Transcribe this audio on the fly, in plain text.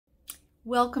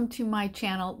Welcome to my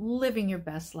channel, Living Your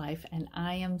Best Life, and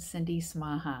I am Cindy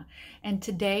Smaha. And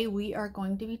today we are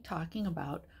going to be talking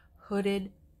about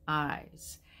hooded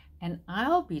eyes. And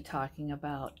I'll be talking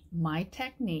about my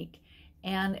technique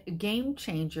and a game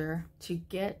changer to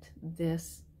get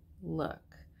this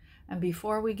look. And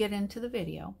before we get into the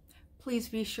video, please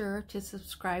be sure to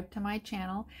subscribe to my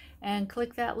channel and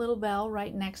click that little bell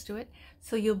right next to it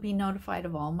so you'll be notified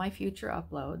of all my future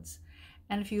uploads.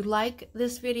 And if you like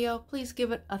this video, please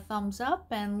give it a thumbs up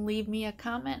and leave me a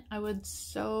comment. I would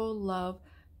so love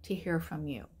to hear from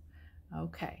you.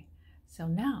 Okay, so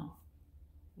now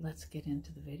let's get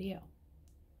into the video.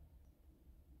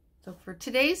 So for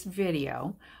today's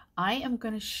video, I am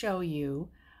going to show you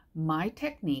my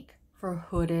technique for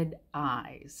hooded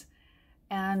eyes.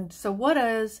 And so what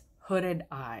is hooded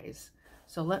eyes?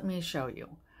 So let me show you.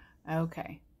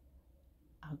 Okay.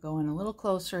 I'll go in a little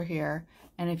closer here,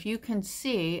 and if you can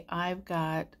see, I've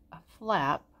got a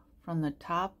flap from the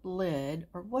top lid,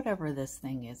 or whatever this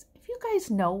thing is. If you guys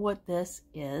know what this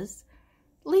is,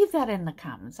 leave that in the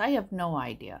comments. I have no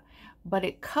idea, but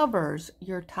it covers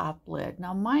your top lid.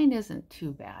 Now mine isn't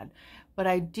too bad, but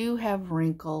I do have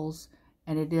wrinkles,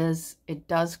 and it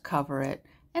does cover it,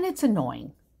 and it's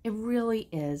annoying. It really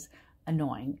is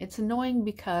annoying. It's annoying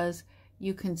because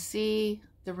you can see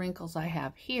the wrinkles I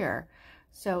have here.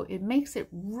 So it makes it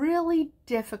really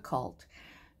difficult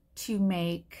to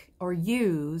make or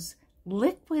use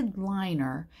liquid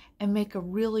liner and make a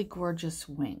really gorgeous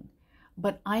wing.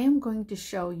 But I am going to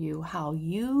show you how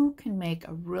you can make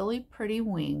a really pretty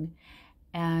wing,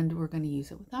 and we're going to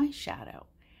use it with eyeshadow.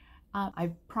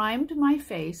 I've primed my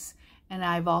face, and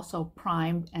I've also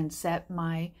primed and set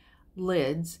my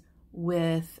lids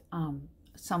with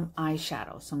some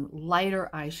eyeshadow, some lighter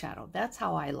eyeshadow. That's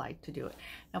how I like to do it.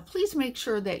 Now, please make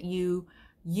sure that you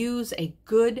use a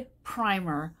good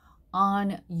primer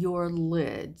on your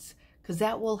lids, because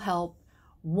that will help.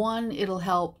 One, it'll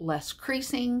help less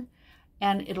creasing,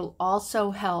 and it'll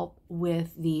also help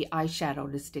with the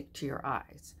eyeshadow to stick to your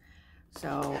eyes.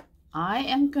 So I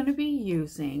am going to be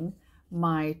using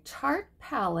my Tarte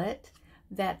palette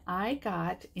that I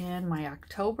got in my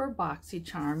October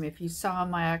BoxyCharm. If you saw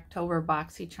my October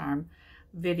BoxyCharm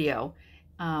video,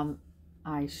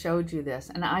 I showed you this,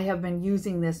 and I have been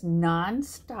using this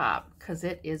non-stop because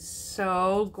it is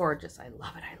so gorgeous. I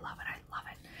love it, I love it, I love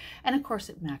it. And of course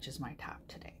it matches my top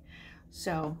today.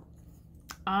 So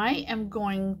I am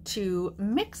going to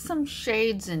mix some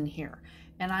shades in here,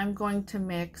 and I'm going to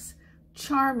mix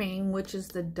Charming, which is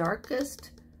the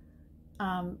darkest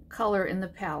color in the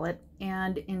palette,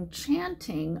 and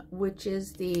Enchanting, which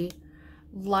is the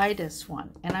lightest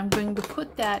one. And I'm going to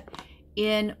put that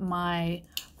in my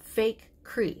fake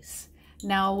crease.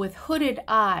 Now with hooded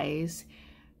eyes,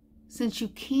 since you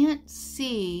can't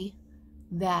see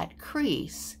that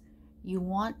crease, you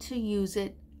want to use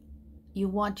it, you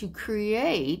want to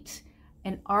create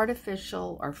an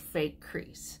artificial or fake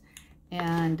crease.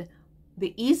 And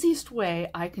the easiest way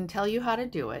I can tell you how to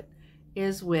do it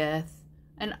is with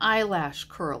an eyelash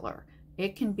curler.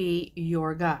 It can be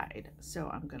your guide. So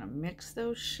I'm going to mix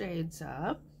those shades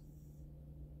up.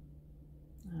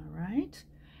 All right.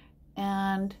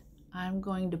 And I'm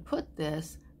going to put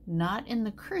this not in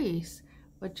the crease,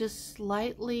 but just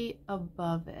slightly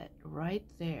above it, right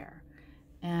there.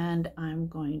 And I'm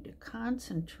going to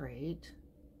concentrate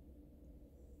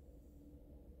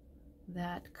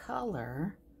that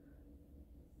color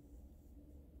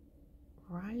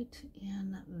right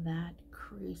in that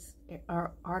crease,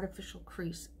 or artificial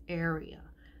crease area.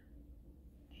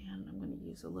 And I'm going to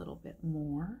use a little bit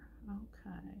more.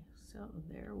 Okay, so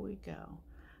there we go.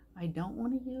 I don't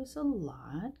want to use a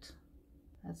lot.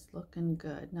 That's looking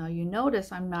good. Now you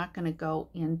notice I'm not going to go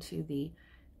into the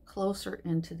closer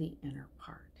into the inner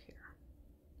part here.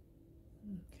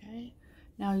 Okay,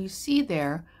 now you see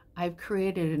there I've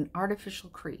created an artificial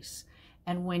crease.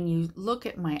 And when you look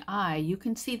at my eye, you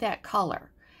can see that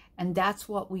color. And that's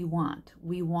what we want.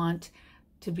 We want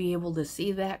to be able to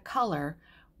see that color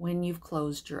when you've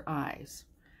closed your eyes.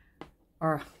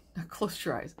 Or, not closed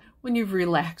your eyes, when you've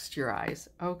relaxed your eyes.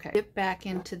 Okay. Get back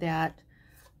into that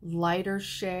lighter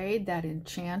shade, that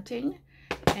Enchanting.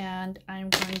 And I'm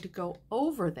going to go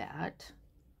over that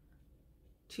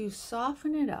to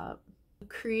soften it up.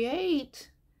 Create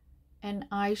an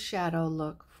eyeshadow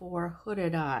look for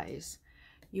hooded eyes.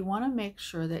 You want to make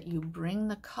sure that you bring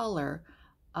the color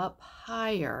up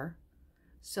higher,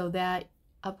 so that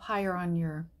up higher on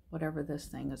your, whatever this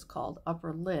thing is called,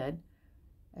 upper lid,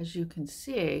 as you can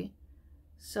see,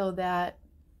 so that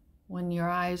when your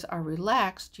eyes are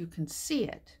relaxed, you can see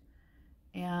it.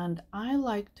 And I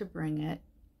like to bring it,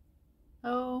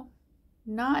 oh,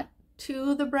 not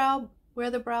to the brow,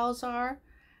 where the brows are,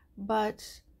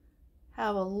 but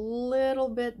have a little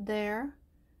bit there.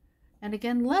 And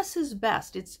again, less is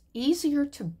best. It's easier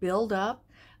to build up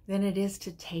than it is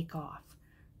to take off.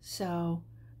 So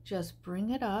just bring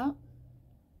it up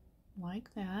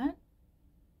like that.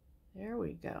 There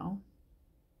we go.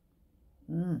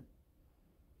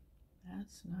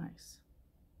 That's nice.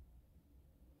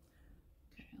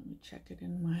 Okay, let me check it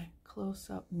in my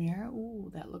close-up mirror.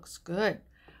 Ooh, that looks good.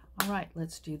 All right,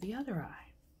 let's do the other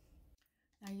eye.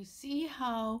 Now you see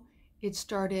how it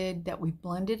started that we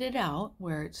blended it out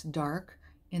where it's dark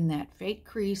in that fake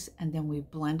crease, and then we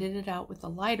blended it out with a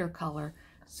lighter color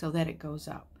so that it goes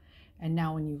up. And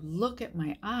now when you look at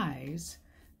my eyes,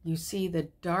 you see the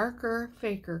darker,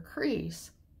 faker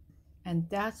crease, and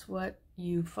that's what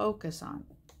you focus on.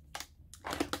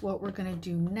 What we're going to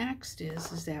do next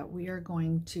is that we are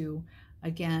going to,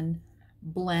 again,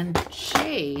 blend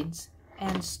shades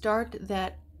and start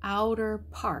that outer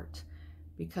part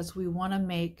because we want to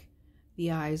make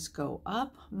the eyes go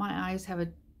up. My eyes have a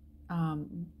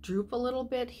droop a little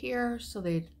bit here, so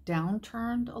they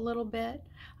downturned a little bit.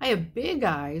 I have big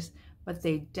eyes, but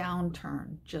they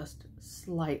downturn just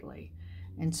slightly.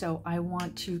 And so I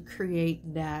want to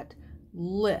create that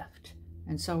lift.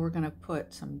 And so we're going to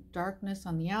put some darkness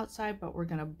on the outside, but we're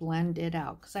going to blend it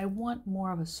out because I want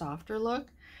more of a softer look.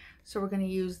 So we're going to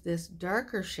use this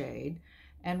darker shade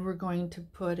and we're going to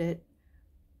put it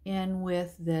in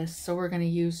with this. So we're going to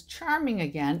use Charming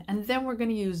again, and then we're going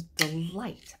to use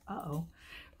Delight.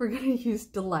 We're going to use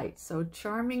Delight. So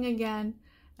Charming again,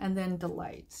 and then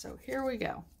Delight. So here we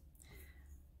go.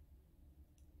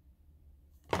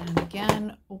 And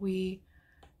again,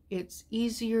 it's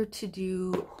easier to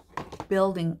do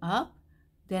building up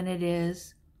than it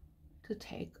is to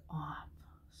take off.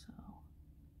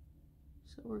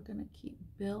 So we're going to keep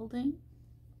building.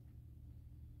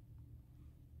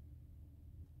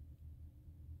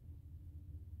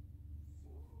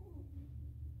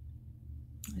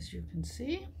 As you can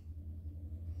see.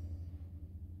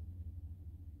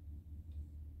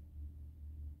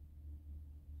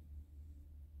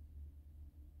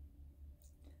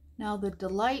 Now the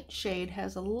Delight shade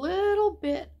has a little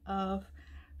bit of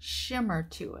shimmer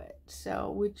to it,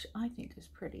 so which I think is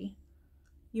pretty.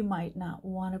 You might not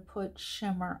want to put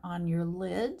shimmer on your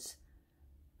lids.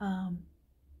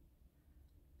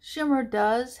 Shimmer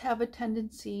does have a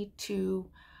tendency to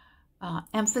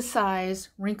emphasize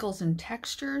wrinkles and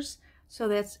textures, so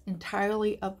that's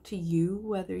entirely up to you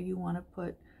whether you want to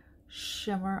put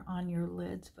shimmer on your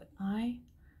lids, but I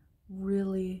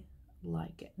really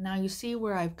like it. Now you see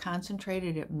where I've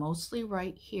concentrated it mostly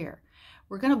right here.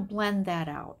 We're going to blend that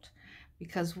out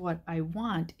because what I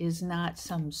want is not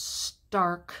some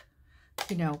stark,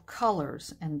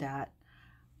 colors and that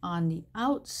on the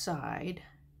outside,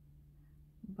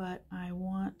 but I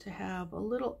want to have a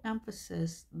little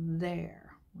emphasis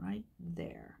there, right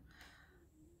there.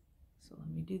 So let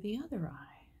me do the other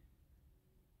eye.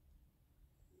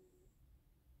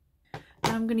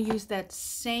 Now I'm going to use that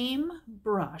same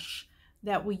brush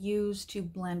that we use to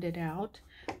blend it out,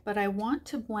 but I want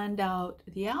to blend out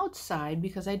the outside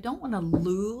because I don't want to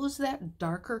lose that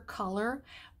darker color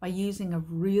by using a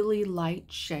really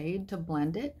light shade to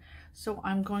blend it. So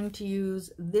I'm going to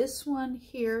use this one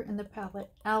here in the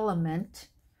palette, Element,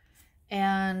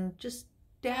 and just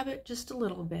dab it just a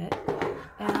little bit,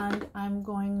 and I'm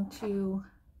going to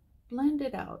blend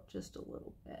it out just a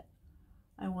little bit.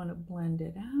 I want to blend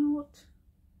it out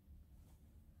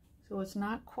so it's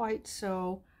not quite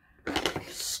so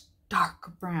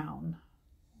stark brown.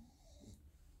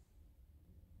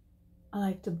 I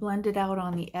like to blend it out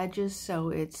on the edges so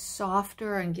it's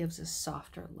softer and gives a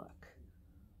softer look.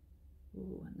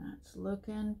 Ooh, and that's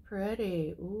looking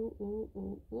pretty. Ooh, ooh,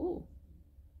 ooh, ooh.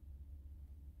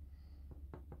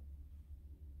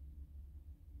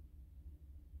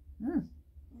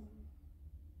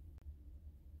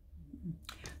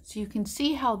 So you can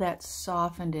see how that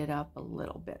softened it up a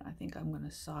little bit. I think I'm going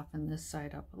to soften this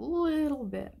side up a little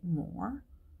bit more.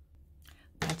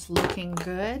 That's looking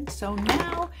good. So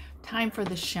now time for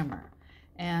the shimmer.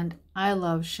 And I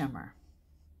love shimmer.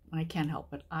 I can't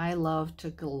help it. I love to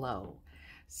glow.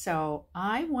 So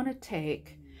I want to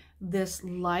take this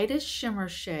lightest shimmer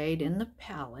shade in the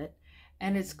palette,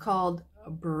 and it's called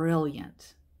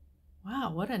Brilliant.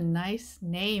 Wow, what a nice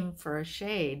name for a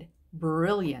shade,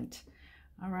 Brilliant.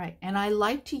 All right, and I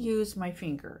like to use my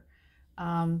finger.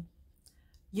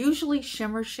 Usually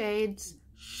shimmer shades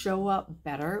show up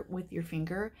better with your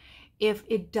finger. If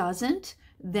it doesn't,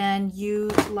 then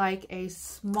use like a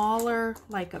smaller,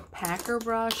 like a packer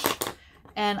brush,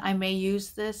 and I may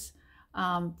use this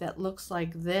that looks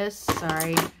like this.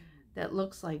 Sorry, that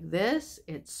looks like this.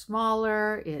 It's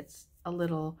smaller, it's a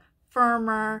little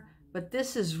firmer, but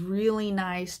this is really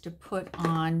nice to put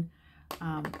on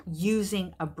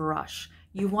using a brush.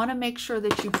 You want to make sure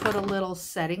that you put a little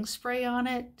setting spray on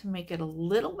it to make it a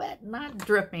little bit, not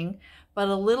dripping, but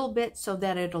a little bit so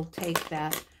that it'll take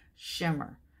that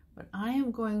shimmer. But I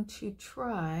am going to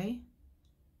try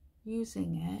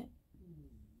using it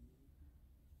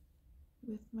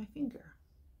with my finger.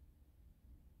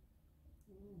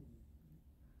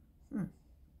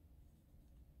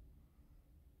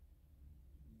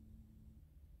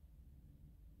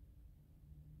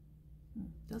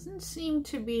 Doesn't seem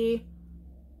to be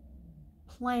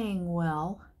playing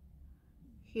well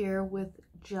here with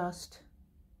just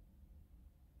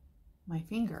my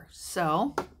finger.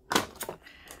 So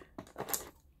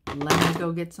let me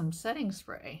go get some setting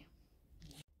spray.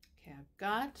 Okay, I've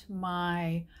got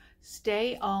my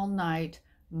Stay All Night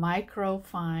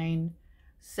Microfine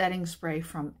setting spray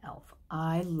from e.l.f.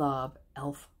 I love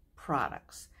e.l.f.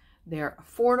 products. They're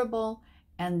affordable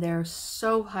and they're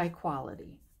so high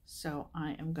quality. So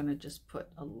I am going to just put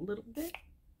a little bit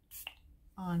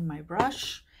on my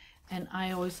brush, and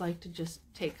I always like to just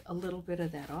take a little bit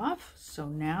of that off. So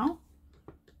now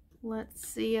let's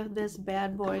see if this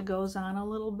bad boy goes on a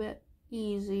little bit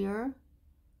easier.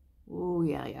 Oh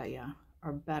yeah,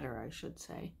 or better I should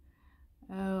say.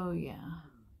 Oh yeah.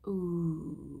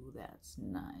 Ooh, that's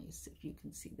nice. If you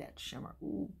can see that shimmer.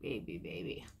 Ooh,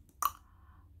 baby.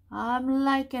 I'm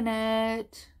liking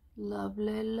it.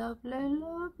 Lovely, lovely,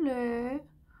 lovely.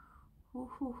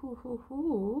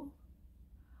 Ooh.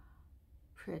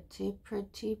 Pretty,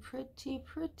 pretty, pretty,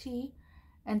 pretty.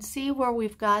 And see where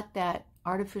we've got that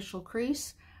artificial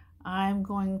crease? I'm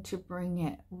going to bring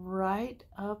it right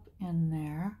up in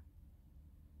there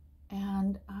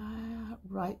and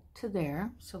right to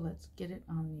there. So let's get it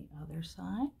on the other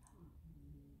side.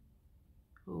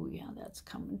 Oh yeah, that's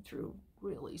coming through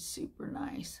really super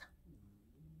nice.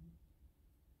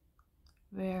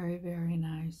 Very, very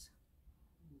nice.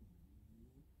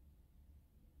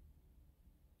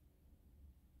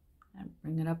 And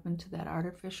bring it up into that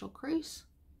artificial crease.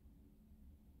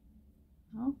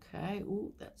 Okay,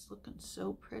 ooh, that's looking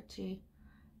so pretty.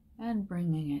 And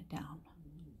bringing it down.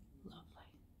 Lovely.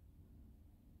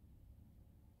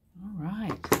 All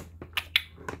right.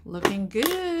 Looking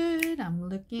good. I'm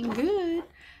looking good.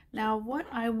 Now, what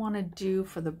I want to do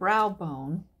for the brow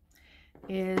bone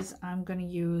is I'm going to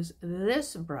use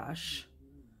this brush,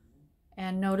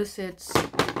 and notice it's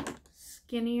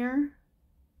skinnier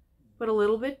but a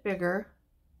little bit bigger,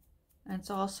 and it's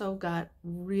also got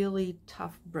really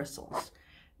tough bristles.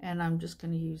 And I'm just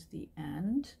going to use the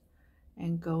end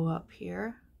and go up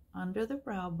here under the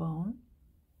brow bone,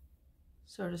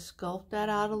 sort of sculpt that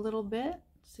out a little bit,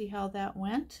 see how that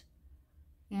went,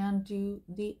 and do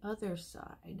the other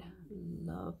side.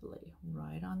 Lovely.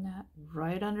 Right on that,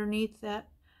 right underneath that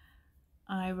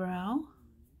eyebrow.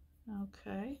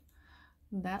 Okay,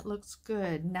 that looks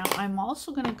good. Now I'm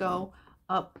also going to go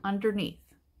up underneath.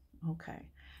 Okay,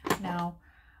 now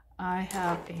I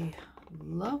have a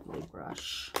lovely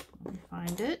brush. Let me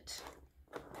find it.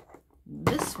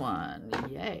 This one.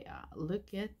 Yeah,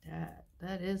 look at that.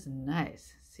 That is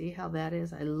nice. See how that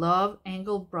is? I love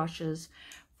angled brushes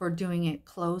for doing it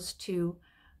close to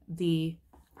the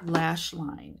lash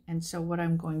line. And so what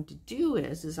I'm going to do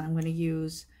is I'm going to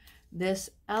use this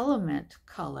element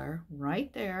color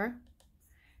right there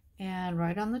and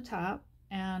right on the top,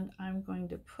 and I'm going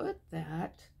to put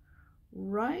that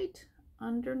right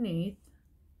underneath,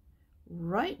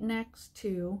 right next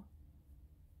to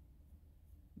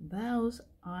those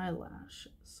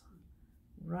eyelashes,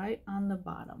 right on the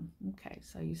bottom. Okay,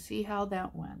 so you see how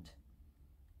that went?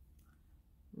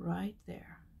 Right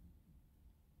there.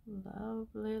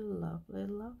 Lovely, lovely,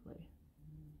 lovely.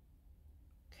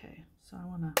 Okay, so I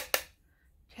want to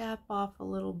tap off a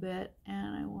little bit,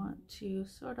 and I want to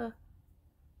sort of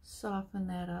soften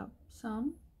that up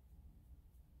some.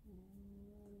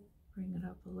 Bring it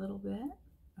up a little bit.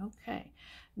 Okay,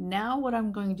 now what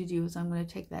I'm going to do is I'm going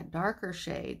to take that darker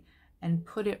shade and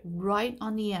put it right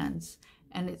on the ends,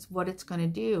 and what it's going to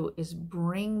do is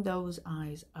bring those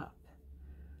eyes up.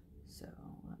 So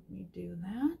let me do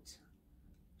that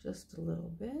just a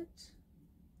little bit.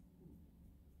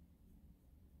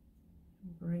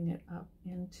 Bring it up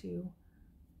into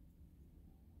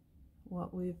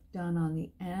what we've done on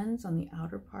the ends, on the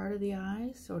outer part of the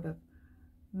eye, sort of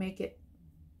make it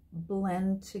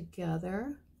blend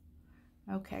together.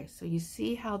 Okay, so you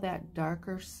see how that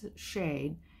darker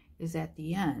shade is at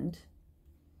the end.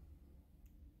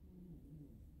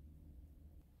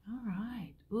 All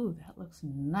right. Ooh, that looks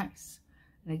nice.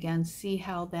 And again, see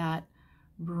how that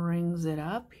brings brings it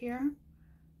up here.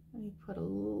 Let me put a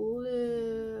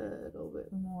little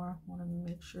bit more. I want to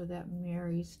make sure that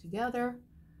marries together.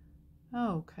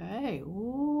 Okay,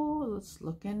 ooh, it's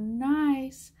looking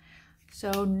nice.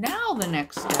 So now the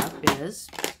next step is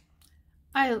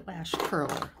eyelash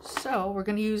curler. So we're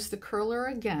going to use the curler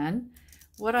again.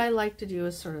 What I like to do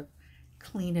is sort of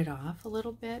clean it off a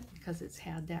little bit because it's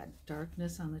had that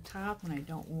darkness on the top, and I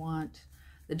don't want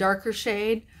the darker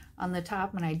shade on the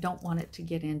top, and I don't want it to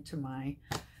get into my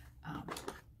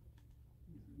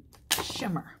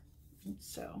shimmer. And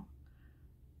so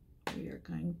we are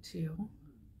going to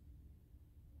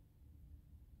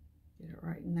get it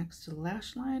right next to the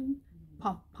lash line.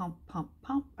 Pump, pump, pump,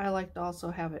 pump. I like to also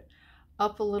have it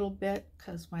up a little bit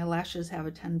because my lashes have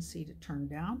a tendency to turn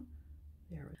down.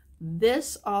 There.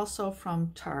 This also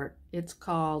from Tarte. It's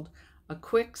called a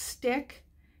quick stick,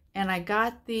 and I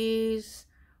got these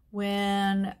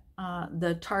when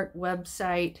the Tarte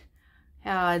website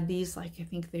had these, like, I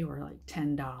think they were like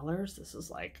 $10. This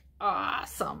is like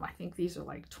awesome. I think these are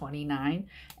like $29,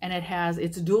 and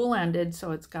it's dual-ended,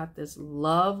 so it's got this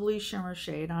lovely shimmer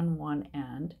shade on one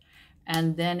end,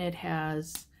 and then it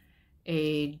has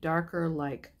a darker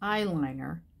like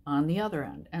eyeliner on the other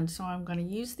end. And so I'm going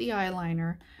to use the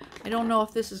eyeliner. I don't know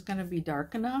if this is going to be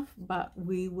dark enough, but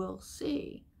we will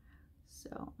see.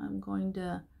 So I'm going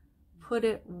to put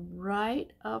it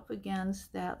right up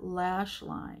against that lash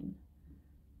line,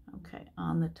 okay,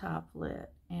 on the top lid,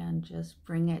 and just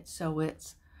bring it so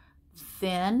it's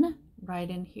thin right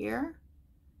in here,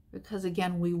 because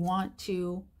again, we want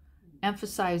to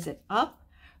emphasize it up.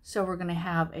 So we're going to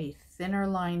have a thinner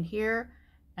line here,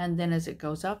 and then as it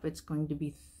goes up, it's going to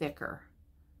be thicker.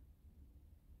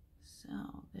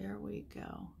 So there we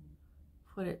go.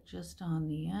 Put it just on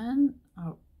the end,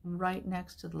 right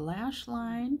next to the lash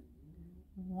line.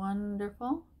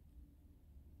 Wonderful.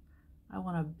 I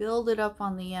want to build it up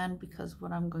on the end because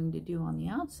what I'm going to do on the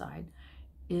outside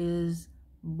is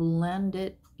blend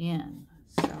it in.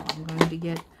 So I'm going to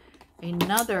get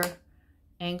another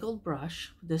angled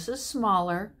brush. This is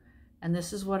smaller, and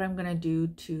this is what I'm going to do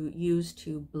to use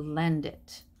to blend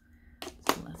it.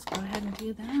 So let's go ahead and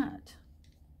do that.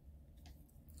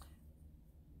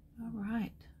 All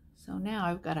right, so now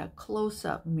I've got a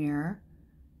close-up mirror,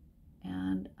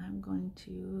 and I'm going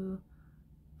to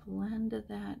blend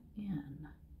that in.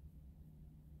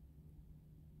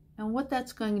 And what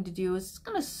that's going to do is it's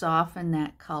going to soften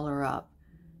that color up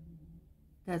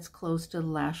that's close to the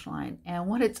lash line. And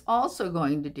what it's also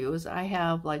going to do is I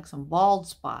have like some bald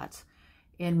spots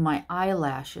in my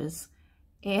eyelashes,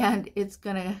 and it's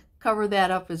going to cover that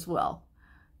up as well.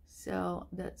 So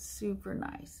that's super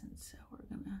nice. And so we're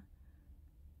going to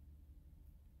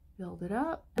build it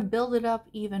up and build it up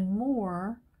even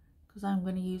more, because I'm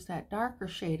going to use that darker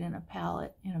shade in a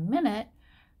palette in a minute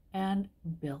and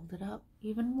build it up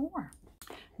even more.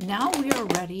 Now we are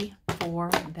ready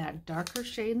for that darker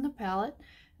shade in the palette.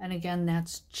 And again,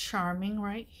 that's Charming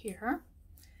right here.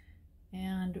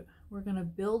 And we're going to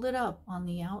build it up on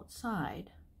the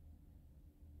outside.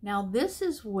 Now this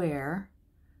is where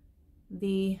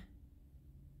got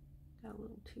a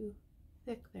little too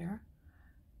thick there.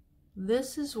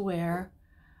 This is where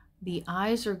the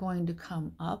eyes are going to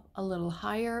come up a little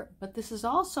higher, but this is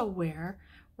also where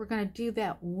we're going to do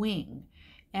that wing.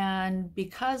 And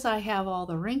because I have all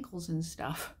the wrinkles and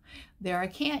stuff there, I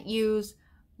can't use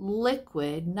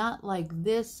liquid, not like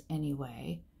this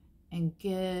anyway, and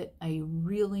get a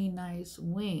really nice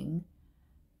wing.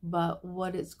 But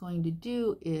what it's going to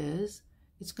do is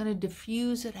it's going to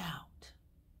diffuse it out.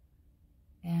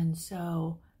 And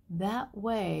so that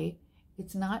way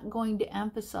it's not going to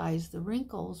emphasize the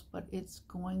wrinkles, but it's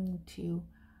going to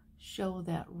show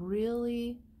that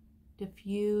really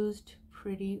diffused,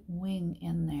 pretty wing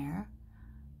in there.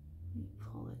 Let me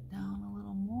pull it down a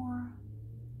little more.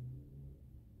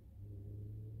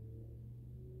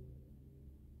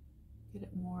 Get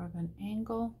it more of an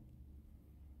angle.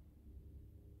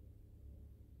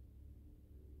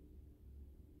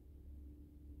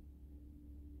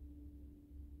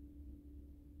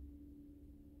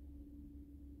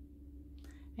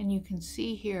 And you can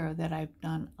see here that I've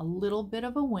done a little bit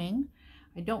of a wing.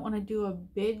 I don't want to do a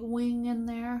big wing in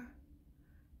there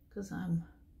because I'm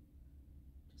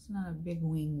just not a big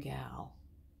wing gal.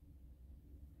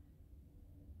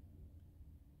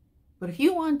 But if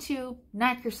you want to,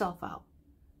 knock yourself out.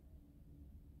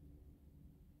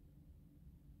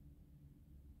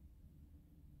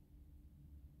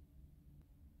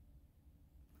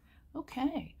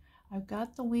 Okay, I've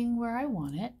got the wing where I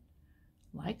want it.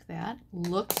 Like that,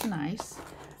 looks nice.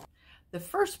 The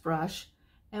first brush,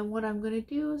 and what I'm going to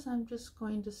do is I'm just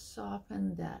going to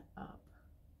soften that up.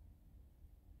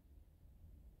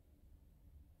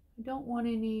 I don't want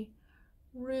any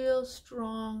real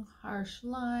strong, harsh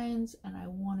lines, and I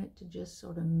want it to just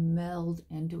sort of meld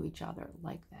into each other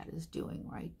like that is doing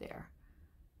right there.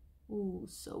 Ooh,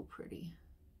 so pretty.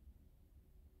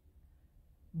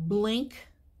 Blinc,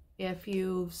 if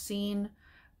you've seen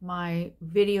my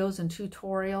videos and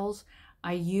tutorials,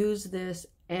 I use this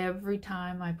every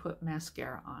time I put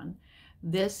mascara on.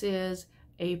 This is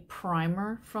a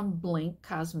primer from Blinc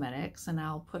Cosmetics, and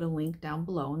I'll put a link down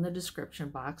below in the description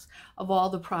box of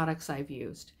all the products I've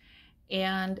used.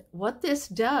 And what this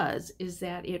does is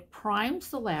that it primes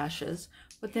the lashes,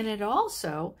 but then it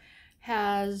also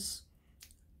has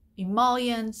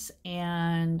emollients,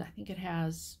 and I think it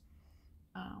has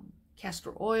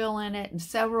castor oil in it and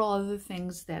several other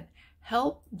things that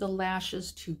help the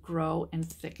lashes to grow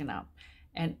and thicken up.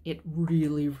 And it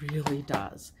really, really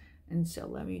does. And so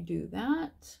let me do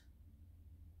that.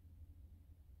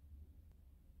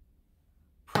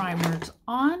 Primer's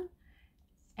on,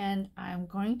 and I'm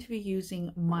going to be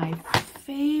using my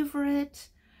favorite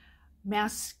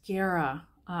mascara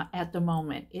at the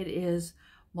moment. It is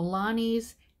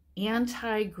Milani's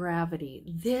Anti-Gravity.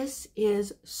 This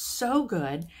is so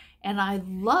good, and I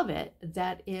love it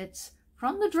that it's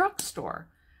from the drugstore.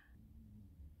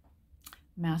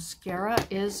 Mascara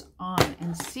is on,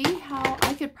 and see how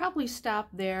I could probably stop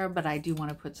there, but I do want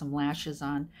to put some lashes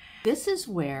on. This is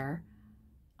where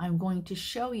I'm going to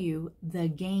show you the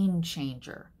game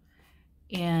changer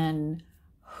in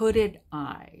hooded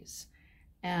eyes,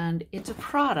 and it's a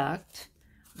product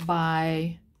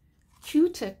by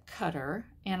Q-Tip Cutter,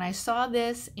 and I saw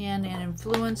this in an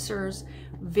influencer's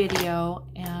video,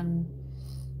 and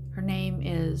her name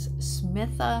is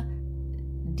Smitha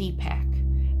Deepak.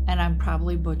 And I'm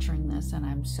probably butchering this, and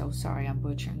I'm so sorry I'm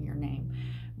butchering your name.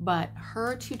 But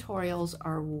her tutorials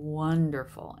are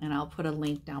wonderful, and I'll put a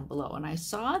link down below. And I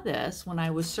saw this when I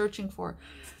was searching for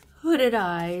hooded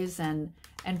eyes and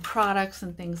products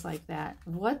and things like that.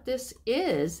 What this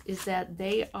is that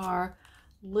they are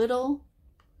little,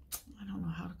 I don't know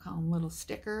how to call them, little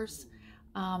stickers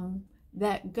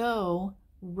that go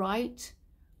right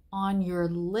on your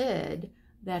lid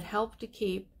that help to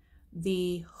keep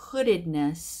the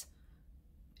hoodedness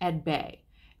at bay.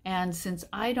 And since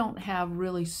I don't have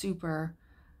really super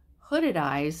hooded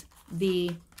eyes,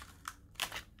 the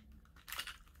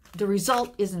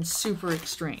result isn't super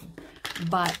extreme.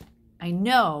 But I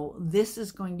know this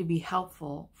is going to be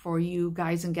helpful for you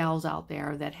guys and gals out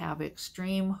there that have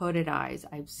extreme hooded eyes.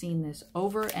 I've seen this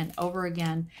over and over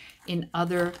again in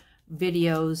other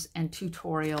videos and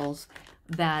tutorials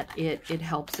that it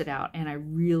helps it out, and I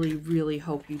really, really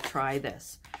hope you try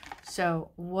this.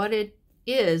 So what it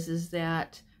is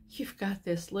that you've got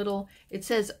this little, it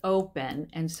says open,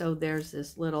 and so there's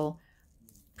this little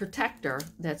protector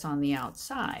that's on the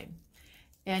outside,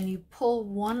 and you pull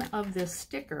one of the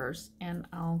stickers, and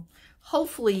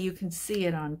hopefully you can see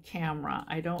it on camera.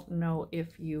 I don't know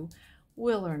if you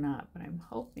will or not, but I'm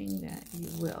hoping that you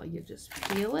will. You just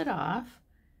peel it off,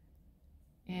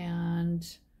 and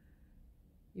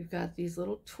you've got these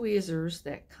little tweezers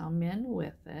that come in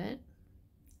with it,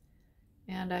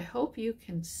 and I hope you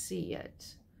can see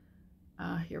it.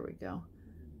 Here we go.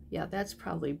 Yeah, that's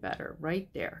probably better right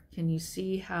there. Can you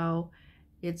see how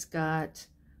it's got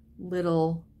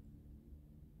little,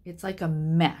 it's like a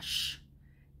mesh.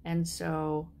 And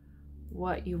so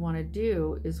what you want to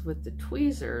do is with the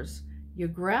tweezers, you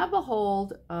grab a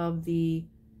hold of the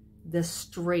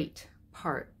straight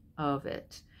part of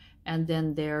it, and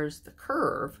then there's the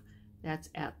curve that's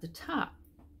at the top.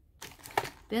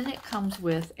 Then it comes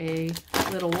with a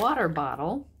little water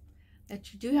bottle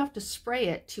that you do have to spray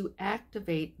it to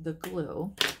activate the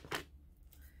glue.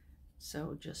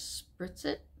 So just spritz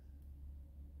it.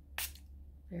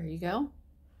 There you go.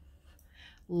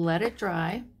 Let it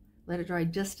dry. Let it dry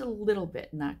just a little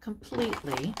bit, not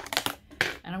completely.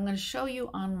 And I'm going to show you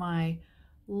on my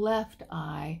left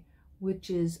eye, which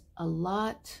is a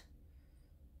lot,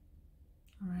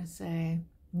 I'm going to say,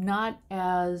 not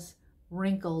as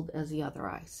wrinkled as the other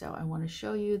eye. So I want to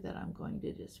show you that I'm going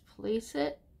to just place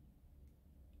it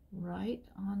right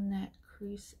on that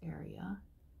crease area.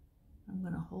 I'm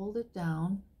going to hold it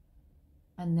down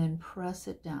and then press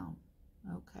it down.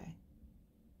 Okay,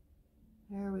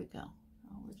 there we go.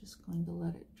 Now we're just going to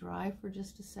let it dry for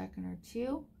just a second or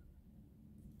two,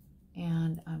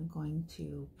 and I'm going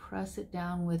to press it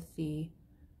down with the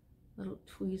little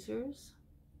tweezers.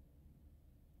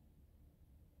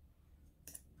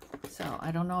 So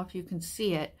I don't know if you can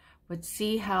see it, but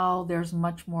see how there's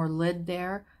much more lid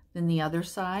there than the other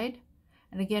side.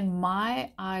 And again,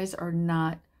 my eyes are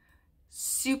not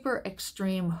super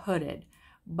extreme hooded,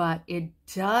 but it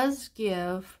does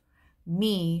give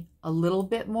me a little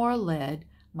bit more lid.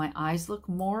 My eyes look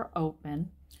more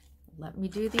open. Let me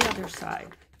do the other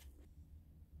side.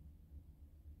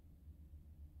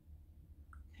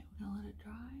 Okay, we're gonna let it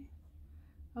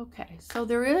dry. Okay, so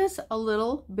there is a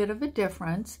little bit of a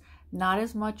difference, not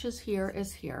as much as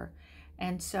here.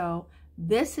 And so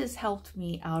this has helped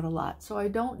me out a lot. So I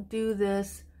don't do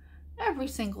this every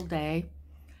single day,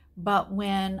 but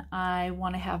when I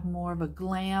want to have more of a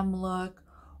glam look,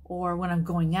 or when I'm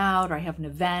going out or I have an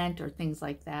event or things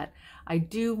like that, I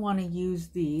do want to use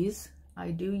these.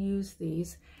 I do use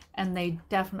these, and they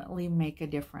definitely make a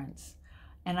difference.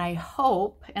 And I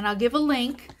hope, and I'll give a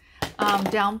link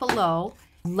down below.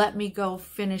 Let me go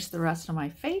finish the rest of my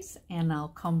face, and I'll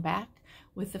come back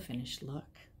with the finished look.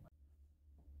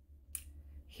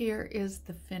 Here is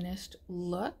the finished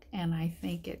look, and I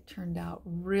think it turned out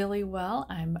really well.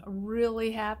 I'm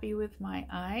really happy with my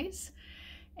eyes,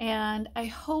 and I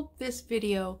hope this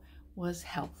video was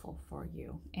helpful for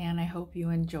you, and I hope you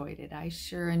enjoyed it. I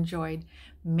sure enjoyed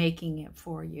making it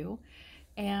for you.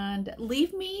 And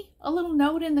leave me a little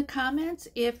note in the comments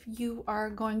if you are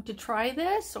going to try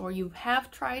this, or you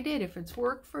have tried it, if it's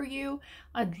worked for you.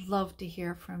 I'd love to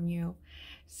hear from you.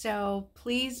 So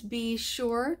please be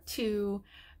sure to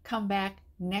come back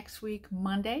next week,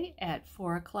 Monday at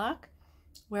 4 o'clock,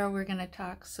 where we're going to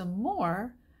talk some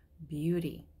more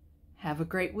beauty. Have a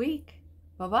great week.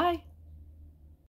 Bye-bye.